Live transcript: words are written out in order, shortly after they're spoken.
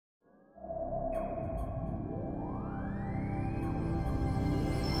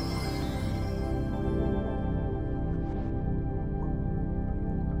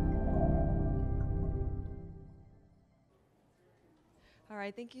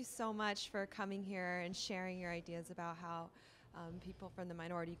right, thank you so much for coming here and sharing your ideas about how people from the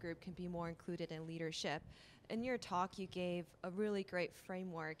minority group can be more included in leadership. In your talk, you gave a really great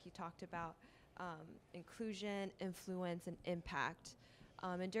framework. You talked about inclusion, influence, and impact.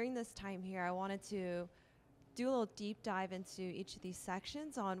 And during this time here, I wanted to do a little deep dive into each of these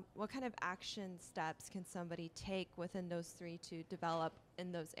sections on what kind of action steps can somebody take within those three to develop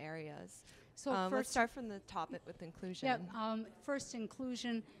in those areas. So let's start from the top with inclusion. Yeah, first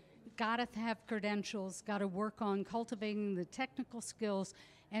inclusion, gotta have credentials, gotta work on cultivating the technical skills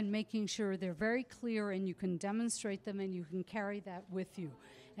and making sure they're very clear and you can demonstrate them and you can carry that with you.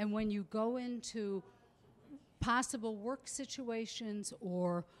 And when you go into possible work situations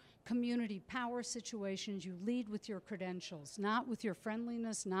or community power situations, you lead with your credentials, not with your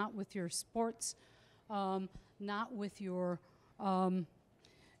friendliness, not with your sports, not with your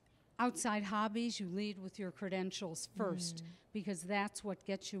outside hobbies. You lead with your credentials first because that's what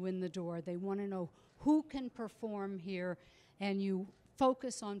gets you in the door. They want to know who can perform here, and you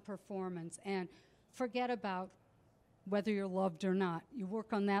focus on performance and forget about whether you're loved or not. You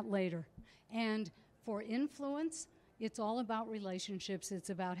work on that later. And for influence, it's all about relationships. It's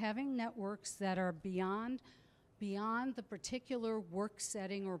about having networks that are beyond the particular work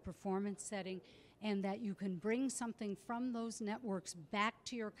setting or performance setting, and that you can bring something from those networks back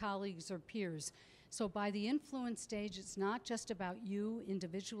to your colleagues or peers. So by the influence stage, it's not just about you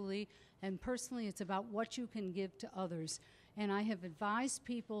individually and personally, it's about what you can give to others. And I have advised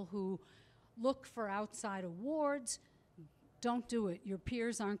people who look for outside awards, don't do it. Your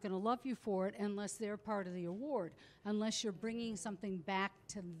peers aren't going to love you for it unless they're part of the award, unless you're bringing something back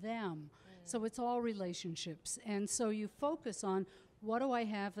to them. So it's all relationships. And so you focus on, what do I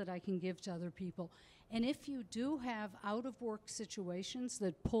have that I can give to other people? And if you do have out-of-work situations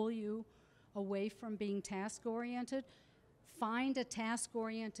that pull you away from being task-oriented, find a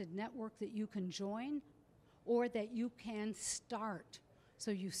task-oriented network that you can join or that you can start.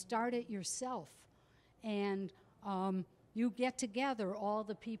 So you start it yourself. And you get together all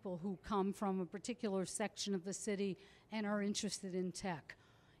the people who come from a particular section of the city and are interested in tech.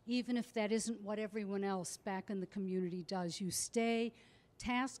 Even if that isn't what everyone else back in the community does, you stay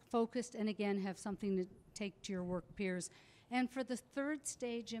task-focused and, again, have something to take to your work peers. And for the third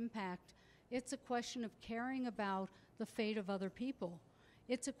stage impact, it's a question of caring about the fate of other people.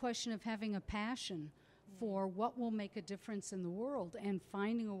 It's a question of having a passion for what will make a difference in the world and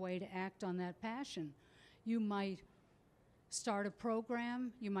finding a way to act on that passion. You might start a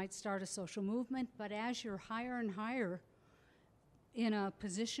program, you might start a social movement, but as you're higher and higher in a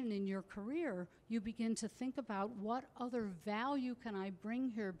position in your career, you begin to think about what other value can I bring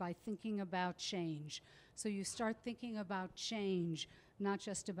here by thinking about change. So you start thinking about change, not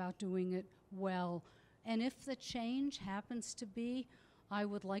just about doing it well. And if the change happens to be, I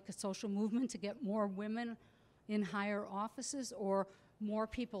would like a social movement to get more women in higher offices or more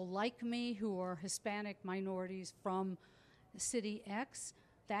people like me who are Hispanic minorities from City X,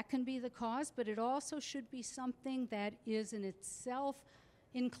 that can be the cause, but it also should be something that is in itself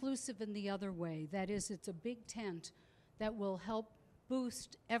inclusive in the other way. That is, it's a big tent that will help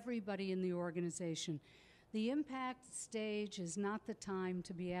boost everybody in the organization. The impact stage is not the time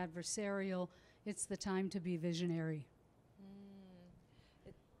to be adversarial, it's the time to be visionary.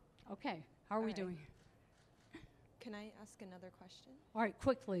 Okay, how are we doing? Can I ask another question? All right,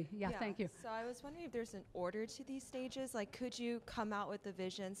 quickly. Yeah, thank you. So I was wondering if there's an order to these stages. Like, could you come out with a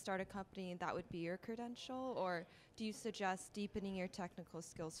vision, start a company, and that would be your credential? Or do you suggest deepening your technical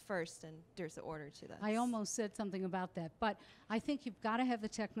skills first, and there's an order to this? I almost said something about that. But I think you've got to have the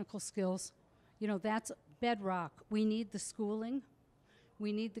technical skills. You know, that's bedrock. We need the schooling.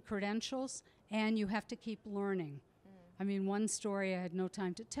 We need the credentials. And you have to keep learning. I mean, one story I had no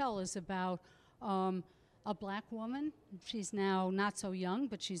time to tell is about a black woman. She's now not so young,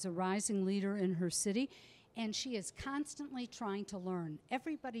 but she's a rising leader in her city, and she is constantly trying to learn.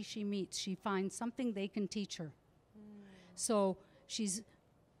 Everybody she meets, she finds something they can teach her. So she's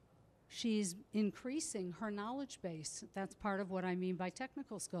increasing her knowledge base. That's part of what I mean by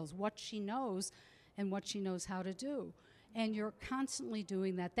technical skills, what she knows and what she knows how to do. And you're constantly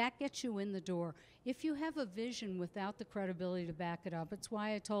doing that. That gets you in the door. If you have a vision without the credibility to back it up, it's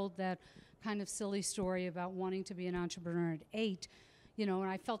why I told that kind of silly story about wanting to be an entrepreneur at 8, you know, and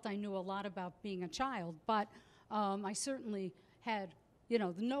I felt I knew a lot about being a child, but I certainly had, you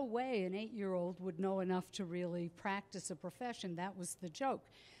know, no way an 8-year-old would know enough to really practice a profession. That was the joke.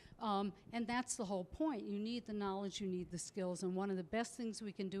 And that's the whole point. You need the knowledge, you need the skills, and one of the best things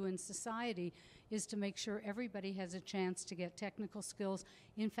we can do in society is to make sure everybody has a chance to get technical skills.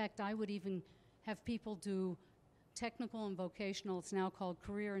 In fact, I would even have people do technical and vocational. It's now called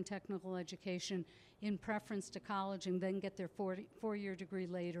career and technical education in preference to college, and then get their four-year degree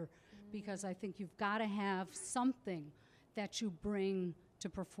later, because I think you've got to have something that you bring to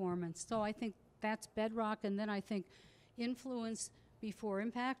performance. So I think that's bedrock, and then I think influence before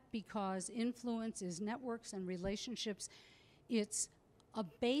impact, because influence is networks and relationships. It's a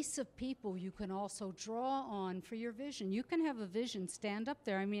base of people you can also draw on for your vision. You can have a vision, stand up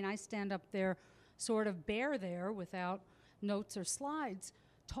there. I mean, I stand up there sort of bare there without notes or slides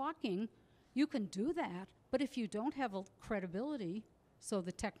talking. You can do that, but if you don't have a credibility, so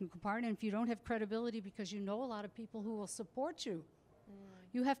the technical part, and if you don't have credibility because you know a lot of people who will support you,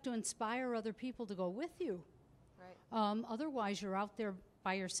 you have to inspire other people to go with you. Right. Otherwise, you're out there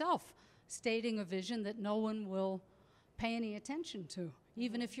by yourself stating a vision that no one will pay any attention to,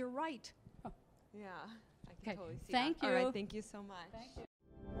 even if you're right. Yeah, I can Okay. totally see Thank that. All right, you. thank you so much. Thank you.